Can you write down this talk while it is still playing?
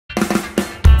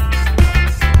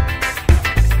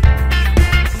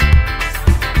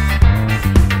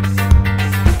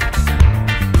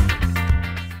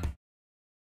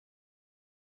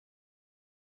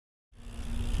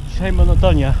Dzisiaj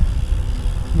monotonia.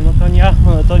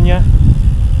 Monotonia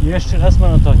i jeszcze raz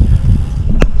monotonia.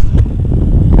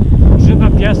 Drzewa,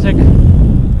 piasek,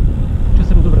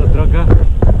 czasem dobra droga.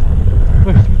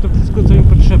 Właściwie to wszystko, co im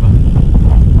potrzeba.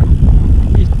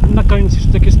 I na koniec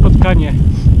jeszcze takie spotkanie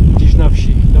gdzieś na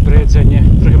wsi. Dobre jedzenie,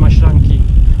 trochę maślanki,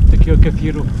 takiego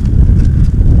kefiru.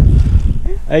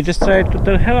 I just tried to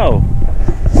tell hello.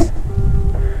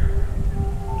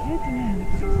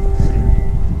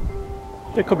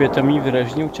 Ta kobieta mi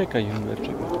wyraźnie ucieka, nie wiem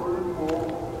dlaczego.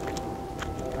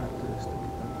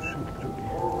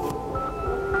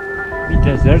 Be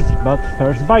deserts, but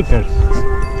first bikers.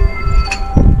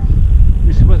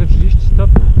 Jest chyba za 30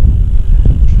 stopni.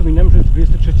 Przypominam, że jest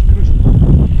 23 grudzień.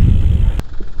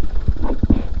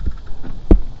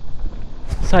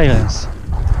 Silence.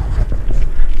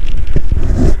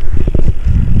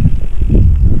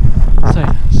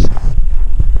 Silence.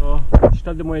 To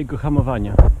ślady mojego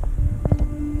hamowania.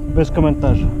 Bez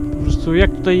komentarza. Po prostu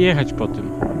jak tutaj jechać po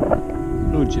tym?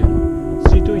 Ludzie,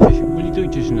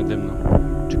 ulitujcie się nade mną.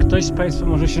 Czy ktoś z Państwa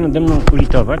może się nade mną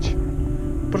ulitować?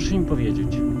 Proszę mi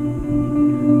powiedzieć.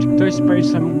 Czy ktoś z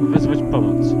Państwa mógłby wezwać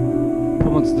pomoc?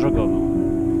 Pomoc drogową.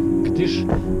 Gdyż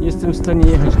nie jestem w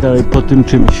stanie jechać dalej po tym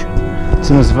czymś,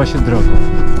 co nazywa się drogą.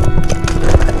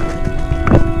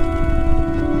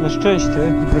 Na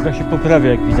szczęście droga się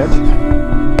poprawia, jak widać.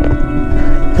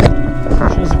 To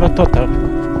się nazywa Total.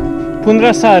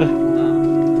 Punrasar.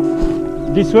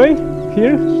 This way?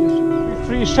 Here?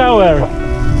 Free shower.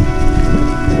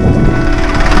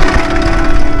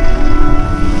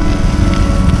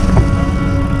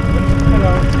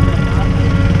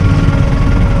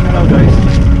 Hello guys.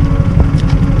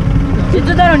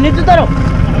 Nito taro.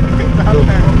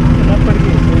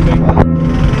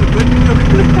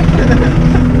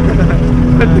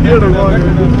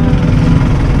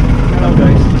 Hello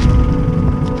guys.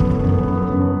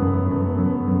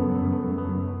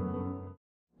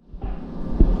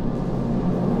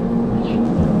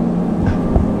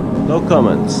 No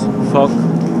comments. Fog.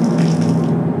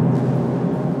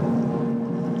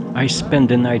 I spent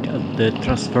the night at the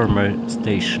transformer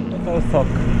station. Total fog.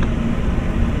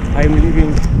 I'm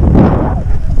leaving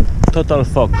total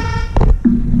fog.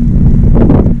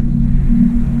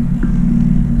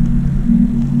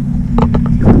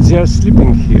 They are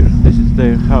sleeping here. This is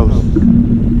their house.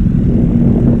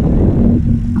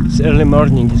 It's early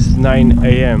morning. It's 9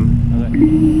 a.m.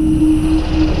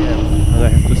 And I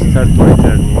have to start my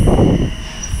journey.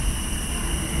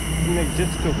 Jak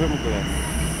dziecko we mgle.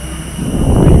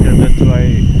 That's why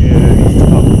it's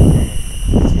hot.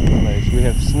 Nice. We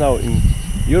have snow in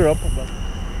Europe,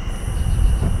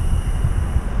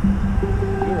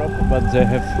 but they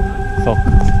have fog.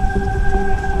 In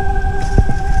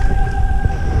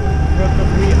front of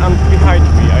me and behind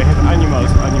me I have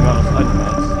animals. I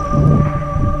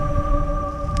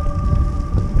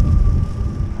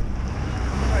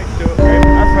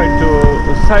try to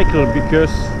cycle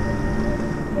because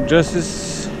just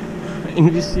is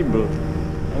invisible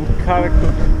and car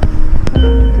could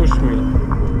push me.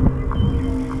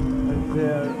 And they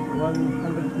are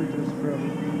 100 meters from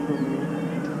me.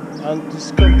 And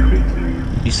it's completely...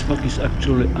 This fog is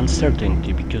actually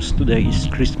uncertainty because today is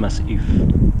Christmas Eve.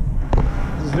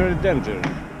 It's very dangerous.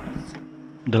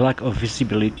 The lack of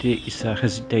visibility is a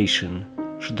hesitation.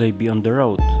 Should I be on the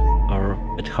road or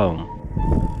at home?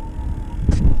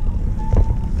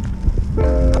 I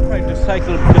try to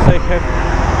cycle because I have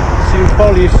seen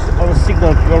police on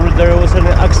signal where there was an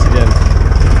accident.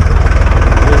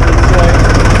 That's why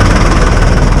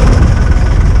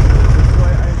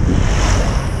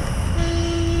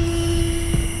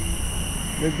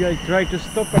maybe I try to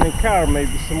stop in a car,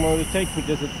 maybe someone will take me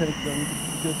just a 10 kilometers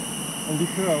because on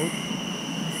this road.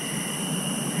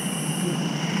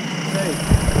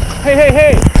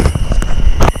 Hey!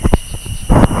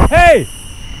 Hey!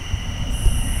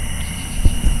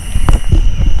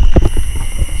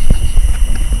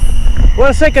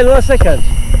 One second.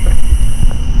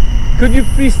 Could you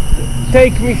please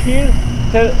take me here?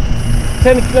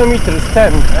 10 kilometers,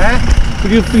 10.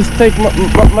 Could you please take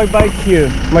my bike here?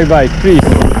 My bike, please.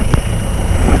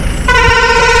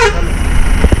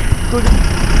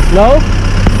 No?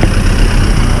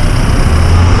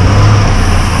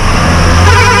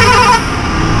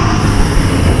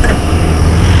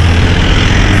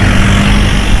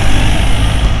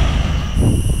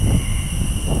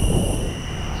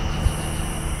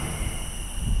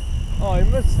 Oh, I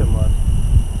met someone.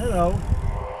 Hello.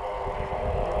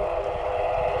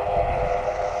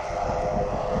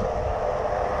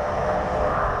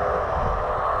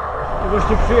 I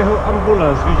właśnie przyjechał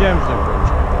ambulans, widziałem, że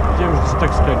się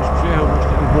tak skończy. Przyjechał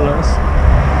właśnie ambulans.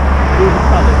 był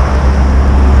wypadek.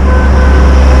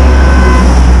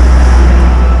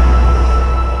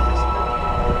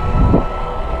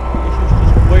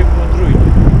 Oboje było trójne.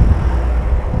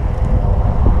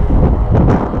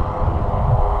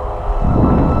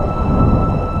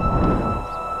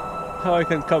 How I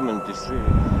can comment this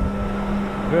really?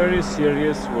 Very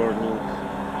serious warning.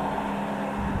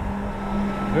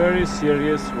 Very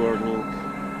serious warning.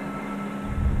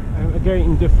 I'm again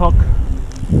in the fog,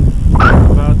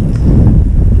 but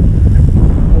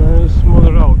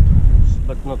small road,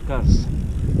 but not cars.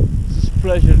 It's a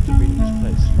pleasure to be in this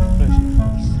place. Pleasure, of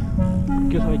course.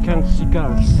 Because I can't see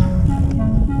cars.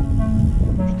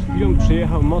 Przed chwilą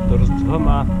przyjechał motor z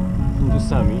 2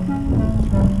 Hindusami.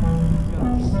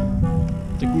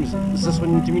 Takimi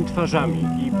zasłoniętymi twarzami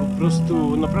i po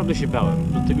prostu naprawdę się bałem,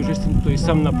 dlatego że jestem tutaj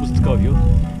sam na pustkowiu,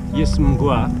 jest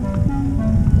mgła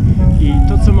i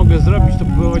to co mogę zrobić to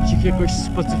próbować ich jakoś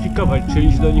spacyfikować,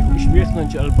 czyli się do nich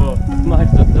uśmiechnąć albo machać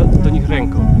do nich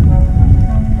ręką.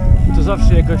 To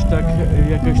zawsze jakoś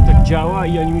tak działa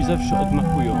i oni mi zawsze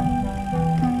odmachują,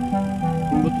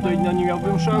 bo tutaj nie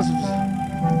miałbym szans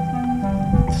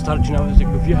w starcie, nawet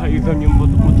jakby wjechali we mnie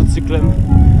motocyklem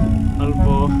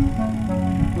albo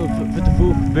we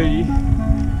dwóch byli,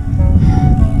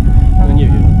 no nie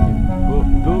wiem,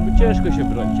 byłoby ciężko się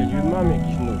bronić, ja nie wiem, mam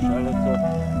jakiś nóż, ale to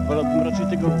wolałbym raczej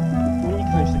tego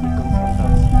uniknąć, takiej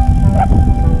konfrontacji.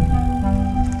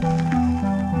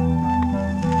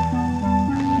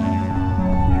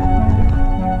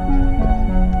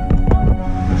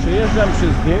 Przejeżdżam przez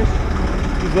wieś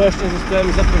i właśnie zostałem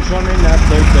zaproszony na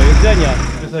coś do jedzenia.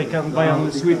 Because I can buy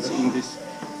only sweets in this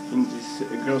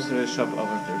grocery shop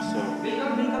over there, so...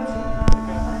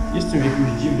 Jestem w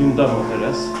jakimś dziwnym domu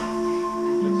teraz.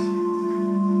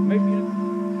 Maybe...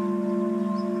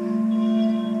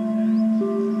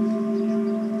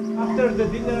 After the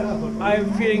dinner,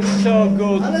 I'm feeling so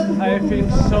good. I'm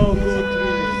feeling so good,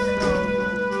 really.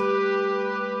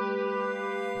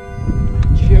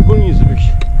 Dzisiaj ogólnie jest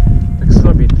tak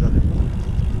słabiej trochę.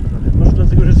 Może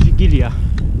dlatego, że jest Wigilia.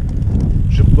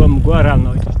 Że była mgła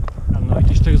rano i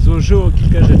to się tak złożyło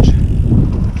kilka rzeczy.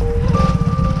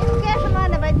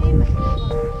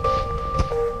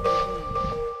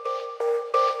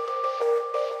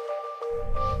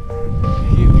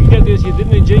 Wigilia to jest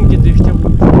jedyny dzień, kiedy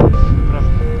chciałbym przegrać.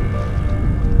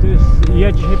 To jest...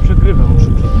 Ja dzisiaj przegrywam,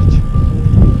 muszę przyznać.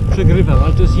 Przegrywam,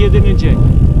 ale to jest jedyny dzień.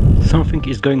 Something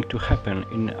is going to happen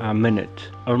in a minute,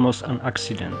 almost an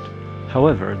accident.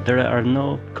 However, there are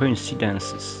no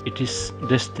coincidences. It is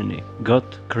destiny, God,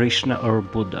 Krishna or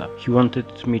Buddha. He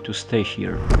wanted me to stay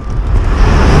here.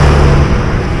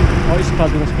 Oj,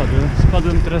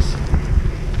 spadłem teraz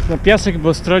na piasek,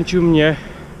 bo strącił mnie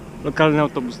lokalny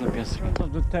autobus na piasek. To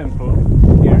the temple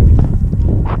here.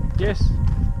 Yes.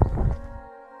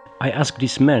 I asked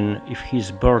this man if he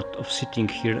is bored of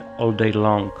sitting here all day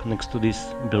long next to this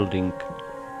building.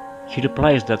 He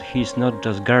replies that he is not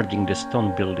just guarding the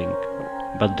stone building,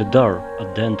 but the door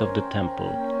at the end of the temple.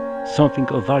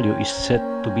 Something of value is said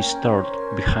to be stored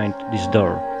behind this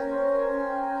door.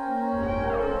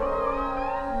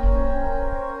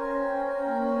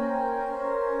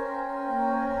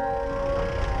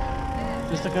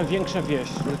 To jest taka większa wieś,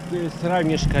 tu jest raj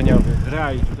mieszkaniowy,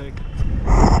 raj, tutaj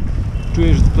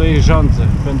czuję, że tutaj rządzę,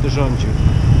 będę rządził.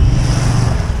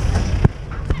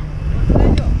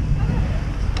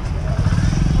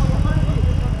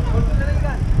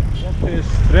 To jest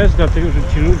stres, dlatego że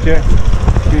ci ludzie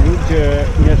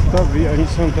miastowi, oni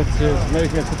są tacy, z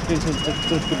małych miasteczek są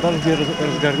troszkę bardziej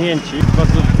rozgarnięci,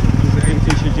 bardzo dużo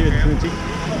więcej się dzieje,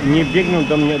 i nie biegną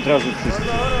do mnie od razu wszyscy.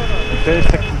 I to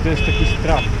jest taki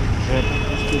strach, że po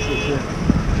prostu,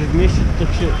 że w mieście tak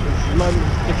się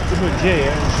dużo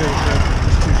dzieje, że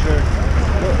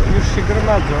no, już się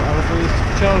gromadzą, ale to jest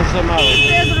wciąż za mało.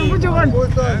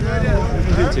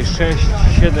 Więcej, 6,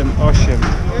 7, 8.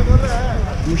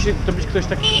 Musi to być ktoś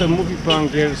taki, kto mówi po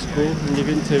angielsku, mniej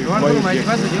więcej w moim wieku.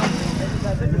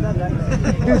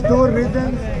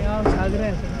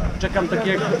 Czekam tak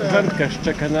jak wędkarz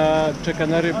czeka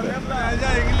na rybę.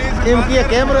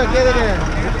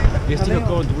 Jest ich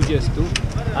około 20,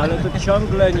 ale to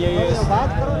ciągle nie jest...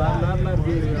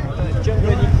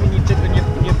 Ciągle nikt mi niczego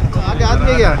nie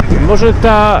proponuje. Może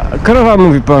ta krowa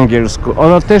mówi po angielsku,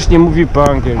 ona też nie mówi po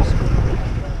angielsku.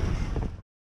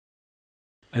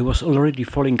 I was already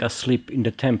falling asleep in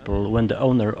the temple when the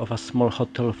owner of a small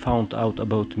hotel found out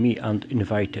about me and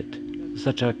invited.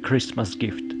 Such a Christmas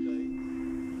gift.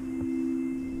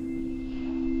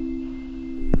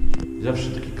 Zawsze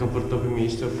takie komfortowe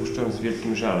miejsce opuszczam z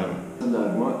wielkim żalem. Za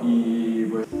darmo i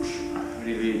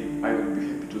really I would be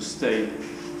happy to stay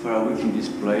for a week in this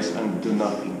place and do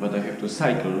nothing, but I have to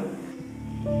cycle.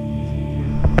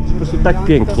 Jest po prostu tak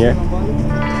pięknie,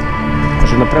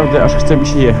 że naprawdę aż chce mi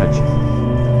się jechać.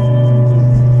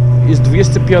 Jest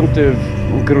 25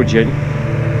 grudzień,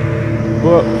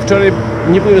 bo wczoraj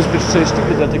nie byłem zbyt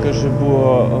szczęśliwy, dlatego że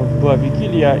była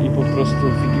Wigilia i po prostu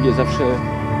w Wigilię zawsze,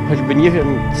 choćby nie wiem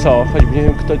co, choćby nie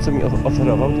wiem kto co mi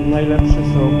oferował, to najlepsze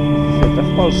są święta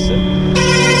w Polsce.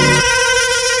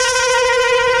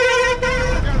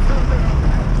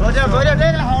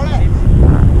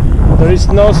 There is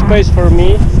no space for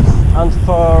me and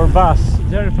for bus.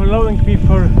 They are following me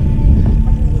for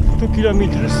 2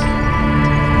 kilometers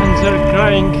and they're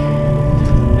crying,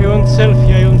 I want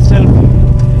selfie, I want selfie.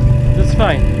 That's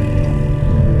fine.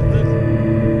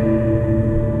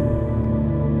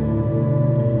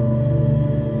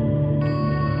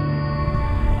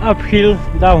 Uphill,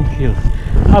 downhill,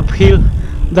 uphill,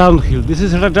 downhill. This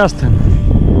is Rajasthan.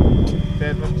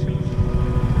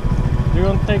 Do you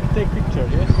want to take picture?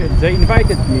 Yes. They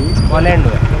invited me. Poland.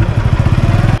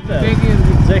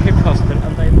 They have hostel,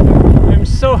 and I'm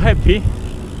so happy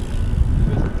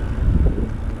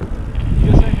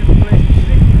because I have a place to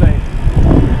sleep today.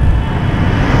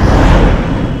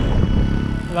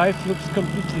 Life looks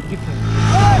completely different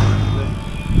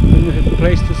when you have a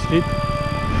place to sleep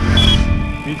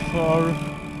before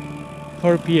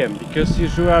 4 p.m. because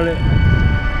usually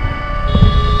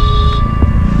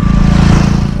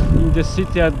in the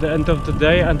city at the end of the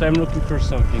day and I'm looking for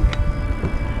something.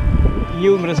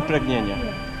 Nie umrę z pragnienia.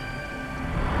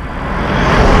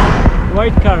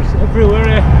 White cars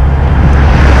everywhere.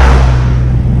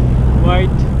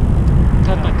 White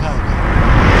Tata cars.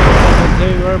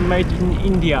 They were made in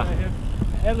India.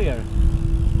 Earlier.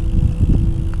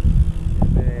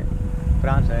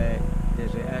 France है,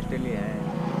 जैसे ऑस्ट्रेलिया है,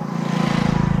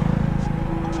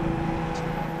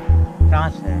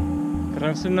 फ्रांस है।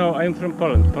 France? No, I'm from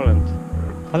Poland. Poland.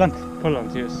 Poland?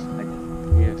 Poland, yes.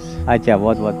 Yes. अच्छा,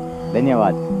 बहुत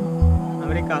धन्यवाद।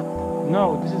 America?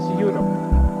 No, this is Europe.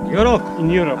 Europe? In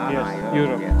Europe, yes.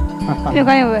 Europe. ये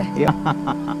कहीं हुए?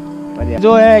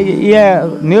 जो है ये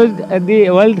news the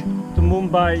world To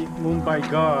Mumbai,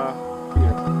 Goa.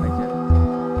 Here.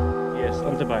 Yes,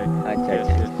 on the bike. Yes.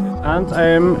 And I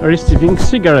am receiving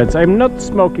cigarettes. I'm not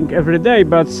smoking every day,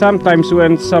 but sometimes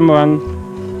when someone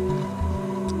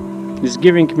is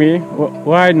giving me,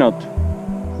 why not?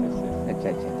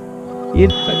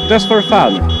 It's just for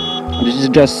fun. This is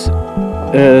just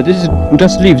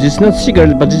leaf. This is not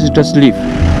cigarette, but this is just leaf.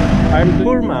 I'm the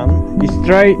poor man.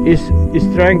 Is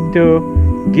trying to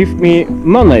give me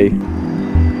money.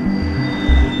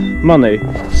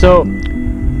 So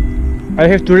I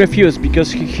have to refuse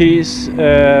because he is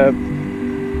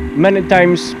many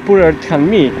times poorer than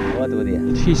me.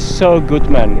 He's so good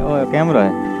man. Camera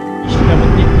है। Jeśli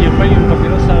nawet nie paliłem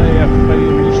papierosa, ale ja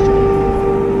paliłem liście.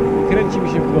 Kręci mi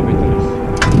się w głowie teraz.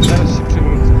 Zaraz się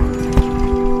przewrócę.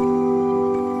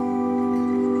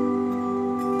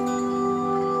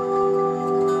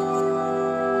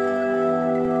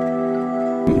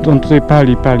 On tutaj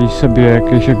pali sobie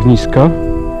jakieś ognisko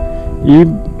i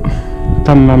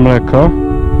tam ma mleko,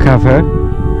 kawę,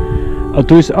 a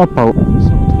tu jest opał.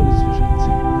 Są odchody zwierzęce.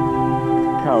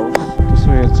 Chaos. Tu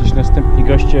są jacyś następni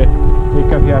goście tej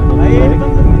kawiarni.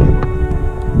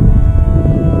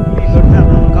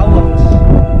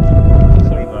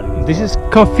 This is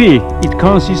coffee. It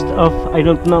consists of, I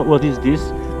don't know what is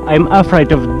this. I'm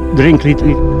afraid of drinking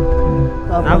it.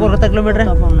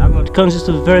 It consists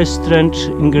of very strange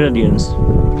ingredients.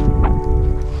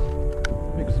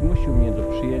 Zmusił mnie do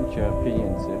przyjęcia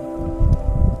pieniędzy.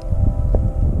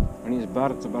 On jest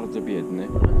bardzo, bardzo biedny.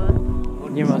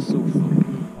 Nie ma słów.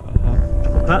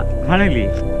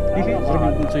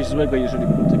 Zrobiłbym coś złego, jeżeli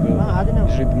bym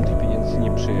tych pieniędzy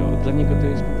nie przyjął. Dla niego to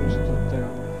jest po prostu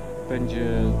będzie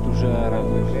duża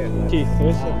radość. To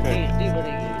jest okej.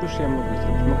 Cóż ja mogę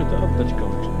zrobić? Mogę to oddać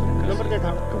komuś,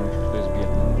 kto jest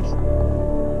biedny.